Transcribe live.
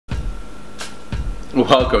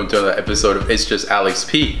Welcome to the episode of It's Just Alex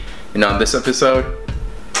P. And on this episode,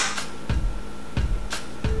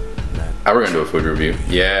 we're gonna do a food review.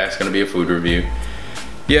 Yeah, it's gonna be a food review.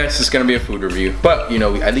 Yes, it's gonna be a food review. But you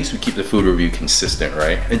know, at least we keep the food review consistent,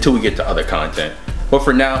 right? Until we get to other content. But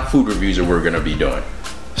for now, food reviews are what we're gonna be doing.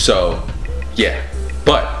 So, yeah.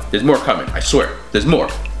 But there's more coming. I swear. There's more.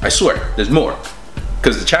 I swear. There's more.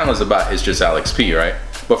 Because the channel is about It's Just Alex P, right?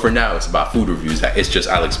 But for now, it's about food reviews that It's Just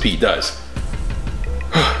Alex P does.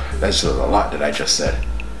 That's just a lot that I just said.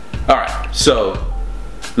 Alright, so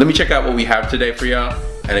let me check out what we have today for y'all,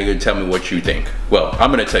 and then you can tell me what you think. Well,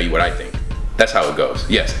 I'm gonna tell you what I think. That's how it goes.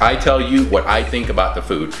 Yes, I tell you what I think about the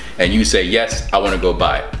food, and you say, yes, I wanna go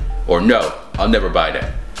buy it. Or no, I'll never buy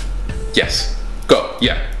that. Yes, go,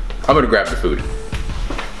 yeah. I'm gonna grab the food.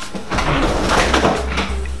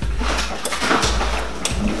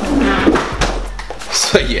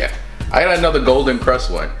 So yeah, I got another Golden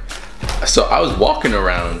Krust one. So I was walking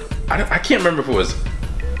around, I can't remember if it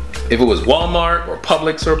was Walmart or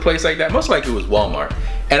Publix or a place like that. Most likely it was Walmart.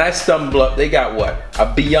 And I stumbled up, they got what?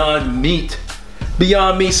 A Beyond Meat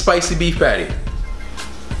spicy beef patty.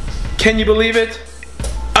 Can you believe it?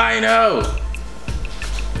 I know.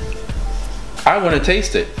 I want to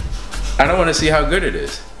taste it. I don't want to see how good it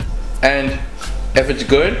is. And if it's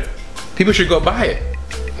good, people should go buy it.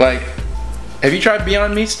 Like, have you tried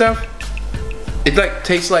Beyond Meat stuff? It like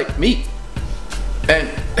tastes like meat. And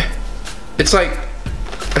it's like,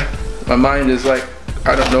 my mind is like,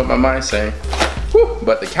 I don't know what my mind's saying. Whew,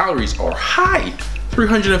 but the calories are high.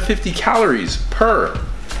 350 calories per.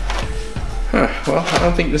 Well, I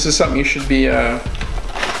don't think this is something you should be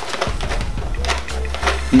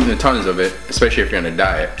eating tons of it, especially if you're on a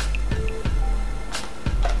diet.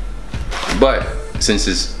 But since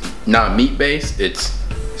it's not meat based,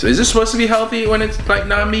 so is this supposed to be healthy when it's like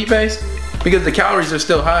non-meat based? Because the calories are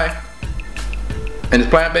still high. And it's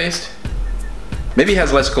plant based? Maybe it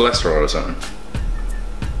has less cholesterol or something.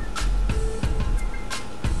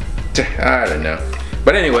 I don't know.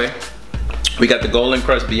 But anyway, we got the Golden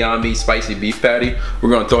Krust Beyond Meat spicy beef patty. We're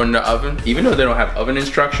gonna throw it in the oven. Even though they don't have oven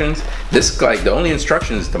instructions, this, like, the only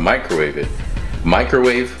instruction is to microwave it.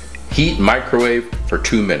 Heat microwave for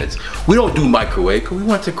 2 minutes. We don't do microwave because we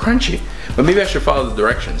want to crunchy. But maybe I should follow the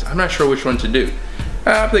directions. I'm not sure which one to do.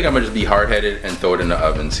 I think I'm gonna just be hard-headed and throw it in the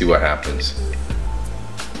oven, see what happens.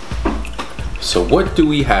 So what do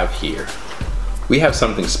we have here? We have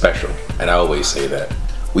something special, and I always say that.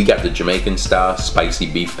 We got the Jamaican Style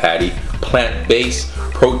Spicy Beef Patty, plant-based,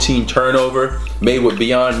 protein turnover, made with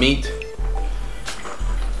Beyond Meat.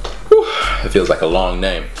 Whew, it feels like a long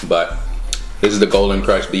name, but this is the Golden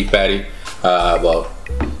Krust Beef Patty. Well,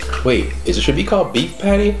 wait, should it be called Beef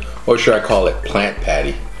Patty, or should I call it Plant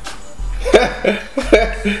Patty?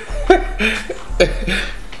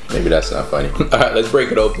 Maybe that's not funny. Alright, let's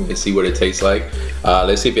break it open and see what it tastes like.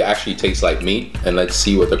 Let's see if it actually tastes like meat, and let's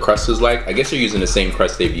see what the crust is like. I guess they're using the same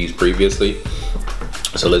crust they've used previously.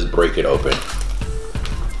 So let's break it open.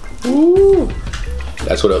 Ooh,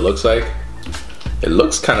 that's what it looks like. It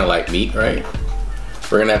looks kind of like meat, right?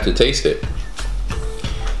 We're gonna have to taste it.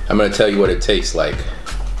 I'm gonna tell you what it tastes like.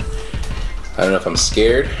 I don't know if I'm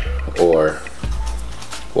scared or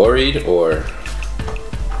worried or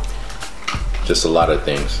just a lot of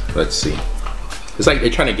things. Let's see. It's like they're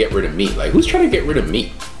trying to get rid of meat. Like, who's trying to get rid of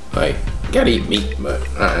meat? Like, you gotta eat meat, but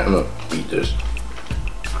I'm gonna eat this.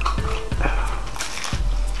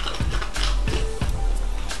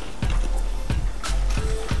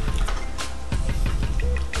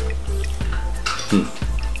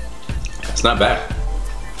 It's not bad,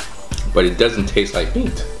 but it doesn't taste like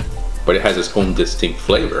meat, but it has its own distinct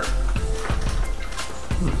flavor.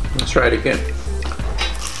 Let's try it again.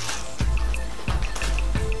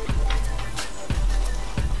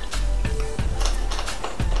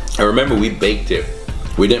 I remember we baked it.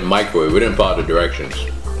 We didn't microwave, we didn't follow the directions.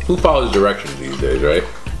 Who follows directions these days, right?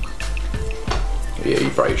 Yeah, you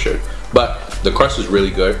probably should. But the crust is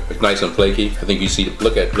really good. It's nice and flaky. I think you see,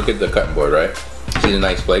 look at the cutting board, right? See the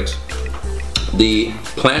nice flakes? The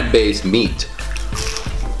plant-based meat,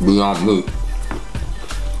 Beyond Meat,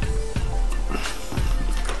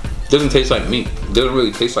 doesn't taste like meat. It doesn't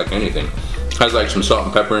really taste like anything. It has like some salt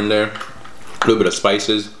and pepper in there, a little bit of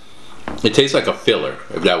spices. It tastes like a filler,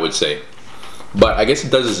 if that would say. But I guess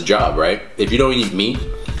it does its job, right? If you don't eat meat,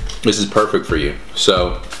 this is perfect for you.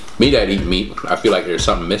 So, me that eat meat, I feel like there's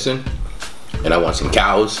something missing. And I want some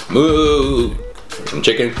cows. Moo! Some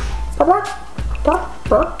chicken.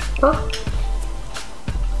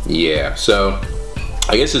 Yeah, so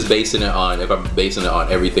I guess it's basing it on, if I'm basing it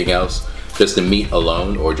on everything else, just the meat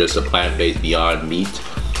alone, or just a plant-based Beyond Meat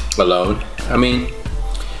alone. I mean,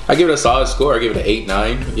 I give it a solid score. I give it an 8,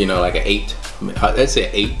 9. You know, like an 8. I'd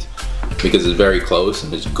say 8 because it's very close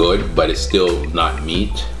and it's good, but it's still not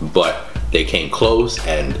meat. But they came close,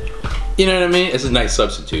 and you know what I mean. It's a nice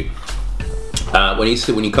substitute. When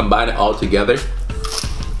you combine it all together,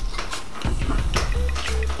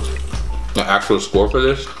 the actual score for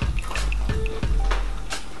this.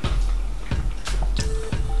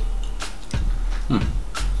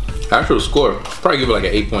 Actual score, probably give it like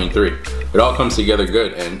an 8.3. It all comes together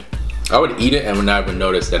good, and I would eat it and would not even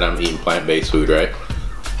notice that I'm eating plant-based food, right?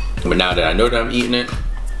 But now that I know that I'm eating it,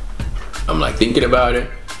 I'm like thinking about it.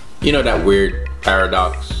 You know, that weird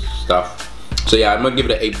paradox stuff. So yeah, I'm gonna give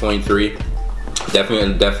it an 8.3.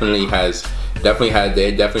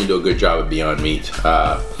 They definitely do a good job of Beyond Meat.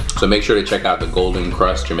 So make sure to check out the Golden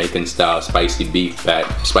Krust Jamaican Style Spicy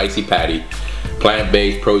Patty.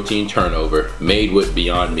 Plant-based protein turnover made with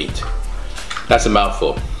Beyond Meat. That's a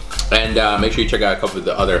mouthful. And make sure you check out a couple of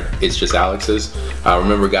the other It's Just Alex's.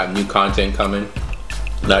 Remember, we got new content coming.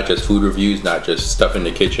 Not just food reviews, not just stuff in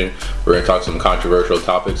the kitchen. We're gonna talk some controversial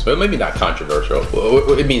topics, but maybe not controversial.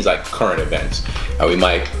 It means like current events. We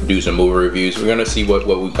might do some movie reviews. We're gonna see what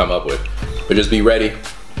we come up with. But just be ready.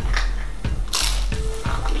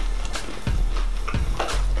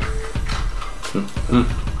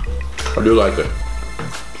 I do like it.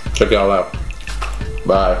 Check it all out.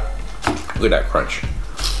 Bye. Look at that crunch.